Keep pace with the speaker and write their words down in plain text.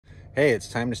Hey, it's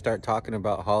time to start talking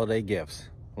about holiday gifts.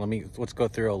 Let's go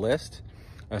through a list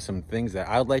of some things that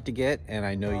I would like to get, and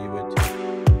I know you would too.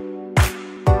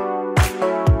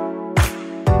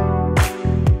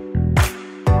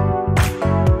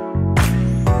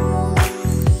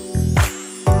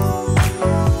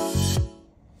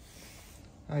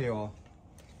 Hi y'all.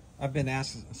 I've been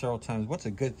asked several times, what's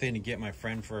a good thing to get my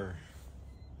friend for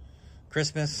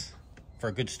Christmas, for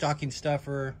a good stocking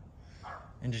stuffer,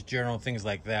 and just general things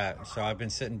like that. So I've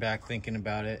been sitting back thinking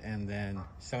about it, and then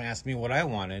someone asked me what I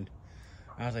wanted.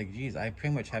 I was like, geez, I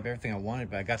pretty much have everything I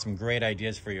wanted, but I got some great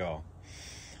ideas for y'all.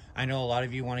 I know a lot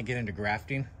of you want to get into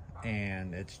grafting,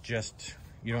 and it's just,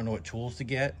 you don't know what tools to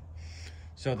get.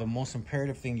 So the most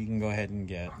imperative thing you can go ahead and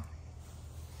get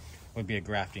would be a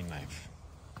grafting knife.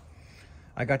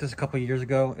 I got this a couple years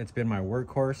ago. It's been my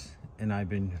workhorse, and I've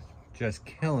been just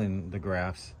killing the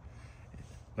grafts.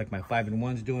 Like my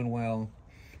 5-in-1's doing well.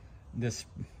 This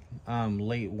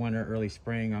late winter, early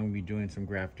spring, I'm gonna be doing some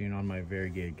grafting on my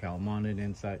variegated calamonid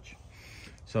and such.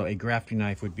 So a grafting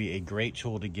knife would be a great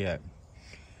tool to get.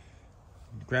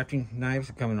 Grafting knives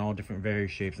come in all different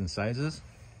various shapes and sizes.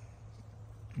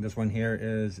 This one here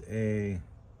is a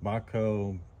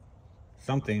Baco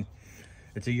something.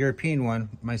 It's a European one.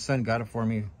 My son got it for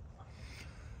me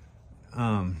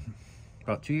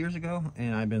about 2 years ago,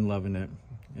 and I've been loving it.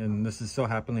 And this is so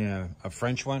happily a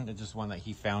French one. It's just one that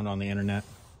he found on the internet.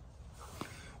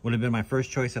 Would have been my first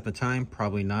choice at the time,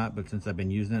 probably not, but since I've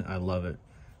been using it, I love it.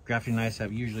 Grafting knives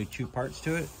have usually two parts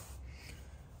to it.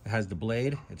 It has the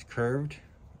blade, it's curved,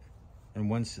 and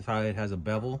one side has a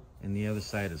bevel, and the other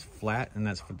side is flat, and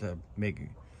that's to make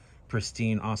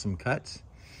pristine, awesome cuts.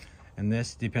 And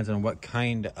this depends on what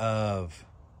kind of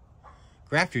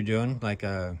graft you're doing, like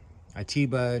a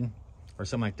T-bud or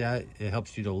something like that. It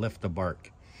helps you to lift the bark.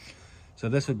 So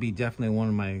this would be definitely one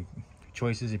of my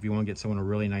choices if you want to get someone a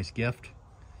really nice gift,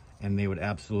 and they would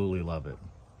absolutely love it.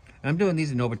 And I'm doing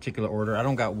these in no particular order. I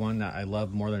don't got one that I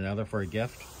love more than another for a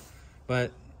gift,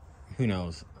 but who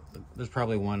knows? There's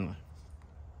probably one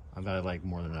that I like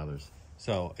more than others.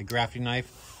 So a grafting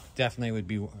knife definitely would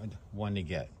be one to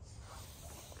get.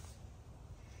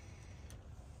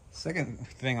 Second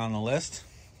thing on the list,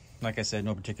 like I said,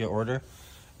 no particular order,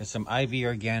 is some IV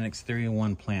Organics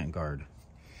 3-in-1 Plant Guard.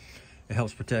 It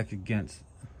helps protect against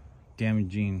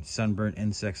damaging sunburnt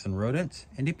insects and rodents.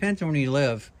 And depends on where you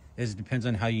live, it depends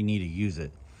on how you need to use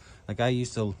it. Like I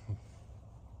used to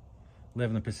live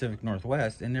in the Pacific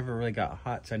Northwest and never really got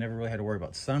hot, so I never really had to worry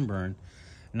about sunburn.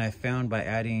 And I found by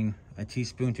adding a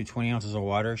teaspoon to 20 ounces of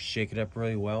water, shake it up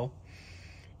really well,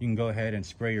 you can go ahead and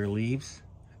spray your leaves,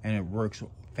 and it works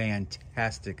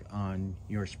fantastic on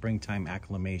your springtime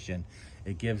acclimation.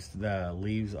 It gives the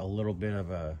leaves a little bit of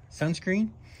a sunscreen,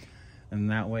 and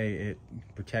that way it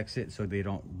protects it so they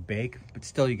don't bake. But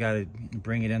still, you got to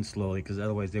bring it in slowly, because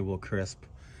otherwise they will crisp.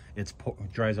 It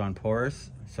dries on porous,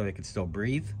 so it can still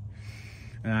breathe.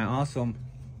 And I also,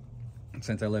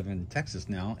 since I live in Texas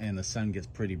now and the sun gets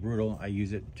pretty brutal, I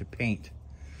use it to paint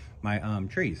my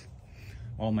trees.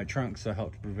 All my trunks to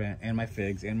help prevent, and my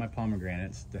figs and my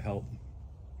pomegranates to help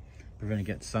prevent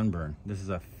against sunburn. This is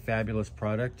a fabulous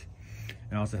product.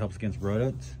 It also helps against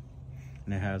rodents,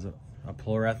 and it has a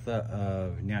plethora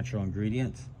of natural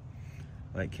ingredients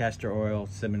like castor oil,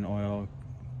 cinnamon oil,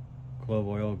 clove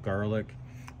oil, garlic,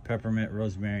 peppermint,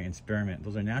 rosemary, and spearmint.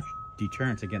 Those are natural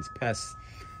deterrents against pests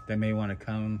that may want to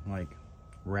come, like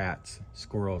rats,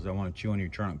 squirrels that want to chew on your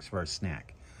trunks for a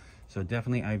snack. So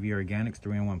definitely IV Organics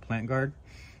 3-in-1 Plant Guard.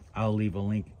 I'll leave a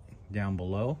link down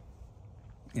below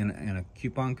and a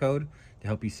coupon code to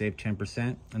help you save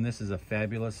 10%. And this is a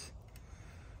fabulous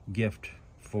gift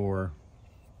for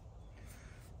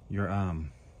your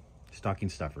stocking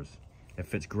stuffers. It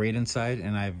fits great inside,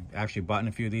 and I've actually bought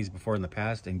a few of these before in the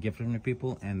past and gifted them to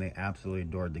people, and they absolutely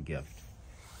adored the gift.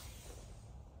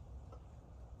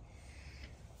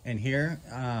 And here,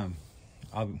 and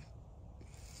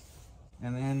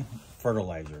then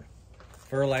fertilizer.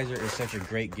 Fertilizer is such a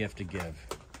great gift to give.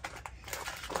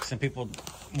 Some people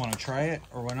want to try it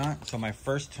or whatnot. So my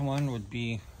first one would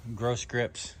be Grow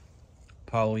Scripts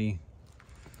Poly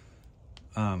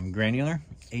Granular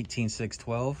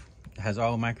 18612. It has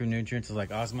all micronutrients. It's like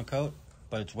Osmocote,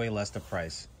 but it's way less the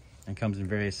price, and comes in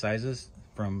various sizes.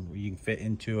 From you can fit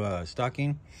into a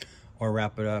stocking or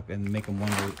wrap it up and make them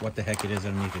wonder what the heck it is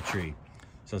underneath the tree.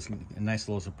 So it's a nice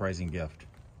little surprising gift.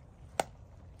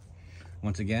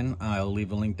 Once again, I'll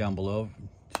leave a link down below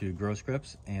to Grow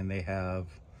Scripts, and they have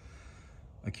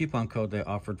a coupon code they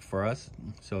offered for us,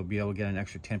 so be able to get an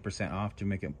extra 10% off to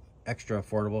make it extra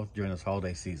affordable during this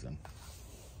holiday season.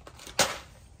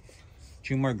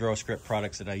 Two more Grow Script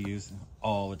products that I use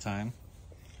all the time.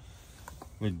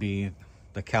 would be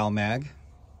the Cal Mag.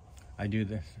 I do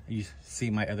this, you see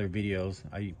my other videos,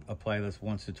 I apply this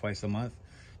once to twice a month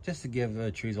just to give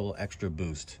the trees a little extra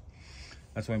boost.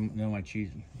 That's why none of my trees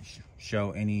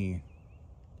show any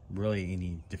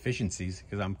deficiencies,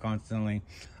 because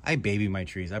I baby my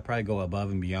trees. I probably go above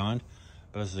and beyond,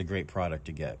 but this is a great product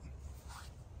to get.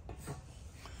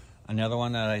 Another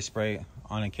one that I spray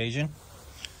on occasion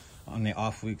on the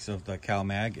off weeks of the Cal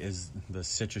Mag is the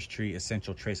Citrus Tree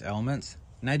Essential Trace Elements,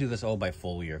 and I do this all by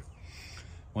foliar.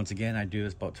 Once again, I do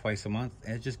this about twice a month,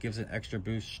 and it just gives an extra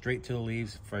boost straight to the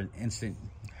leaves for an instant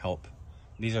help.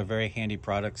 These are very handy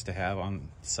products to have on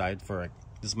the side for,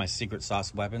 this is my secret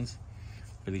sauce weapons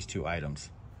for these two items.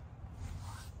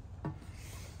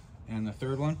 And the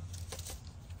third one,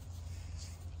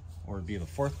 or it'd be the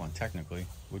fourth one technically,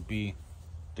 would be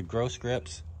the Gross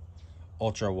Grips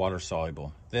Ultra Water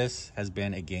Soluble. This has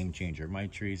been a game changer. My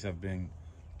trees have been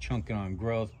chunking on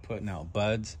growth, putting out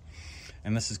buds,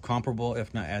 and this is comparable,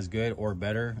 if not as good or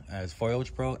better, as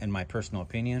Foliage Pro in my personal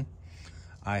opinion.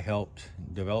 I helped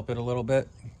develop it a little bit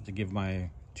to give my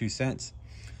 2 cents.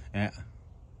 And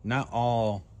not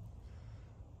all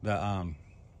the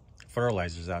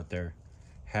fertilizers out there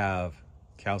have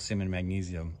calcium and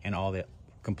magnesium and all the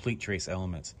complete trace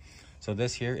elements. So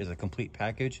this here is a complete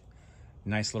package,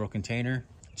 nice little container,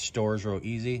 it stores real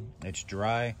easy, it's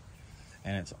dry,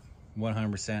 and it's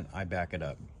 100%, I back it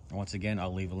up. Once again,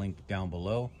 I'll leave a link down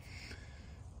below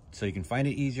so you can find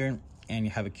it easier, and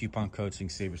you have a coupon code so you can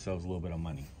save yourselves a little bit of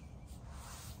money.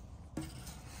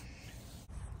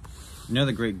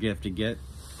 Another great gift to get,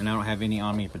 and I don't have any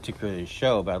on me particularly to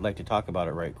show, but I'd like to talk about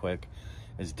it right quick,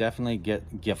 is definitely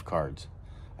get gift cards.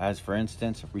 As for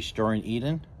instance, Restoring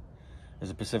Eden is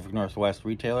a Pacific Northwest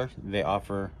retailer. They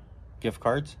offer gift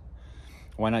cards.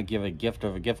 Why not give a gift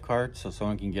of a gift card so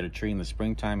someone can get a tree in the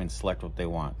springtime and select what they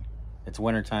want? It's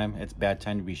wintertime, it's a bad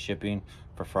time to be shipping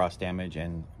for frost damage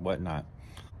and whatnot.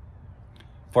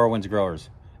 Four Winds Growers,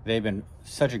 they've been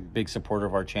such a big supporter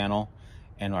of our channel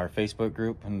and our Facebook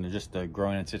group and just the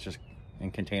growing in citrus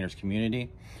and containers community.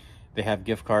 They have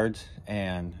gift cards,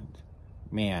 and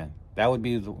man, that would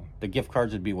be the gift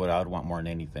cards would be what I would want more than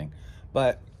anything.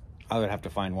 But I would have to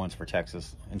find ones for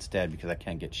Texas instead because I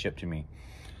can't get shipped to me.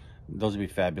 Those would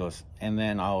be fabulous. And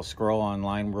then I'll scroll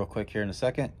online real quick here in a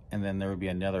second, and then there would be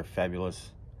another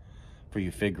fabulous for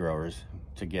you fig growers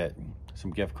to get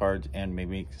some gift cards and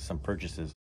maybe some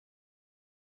purchases.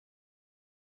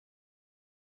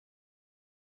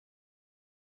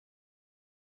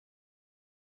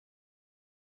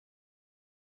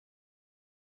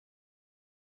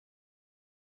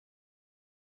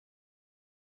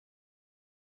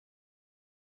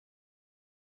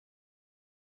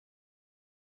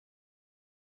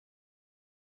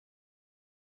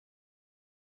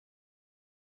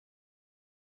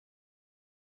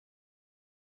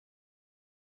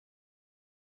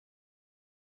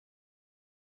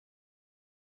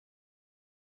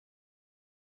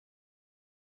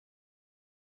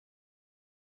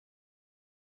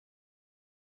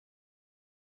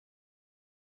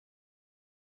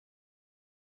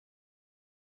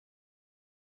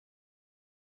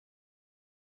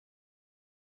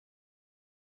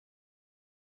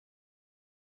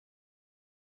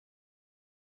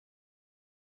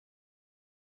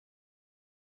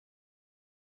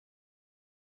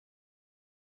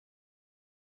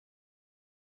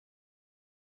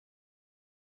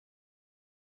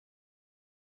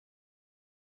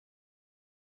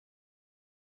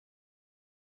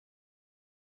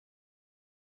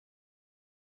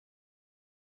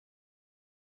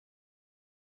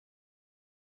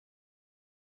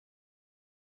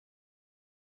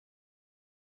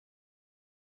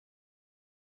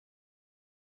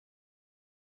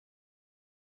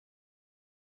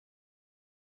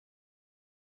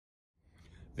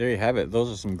 There you have it.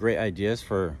 Those are some great ideas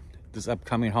for this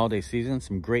upcoming holiday season.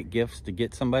 Some great gifts to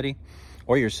get somebody,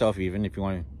 or yourself even, if you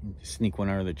want to sneak one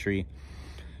under the tree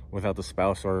without the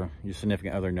spouse or your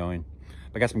significant other knowing.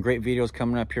 I got some great videos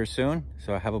coming up here soon,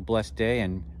 so have a blessed day,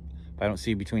 and if I don't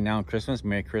see you between now and Christmas,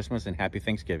 Merry Christmas and Happy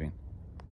Thanksgiving.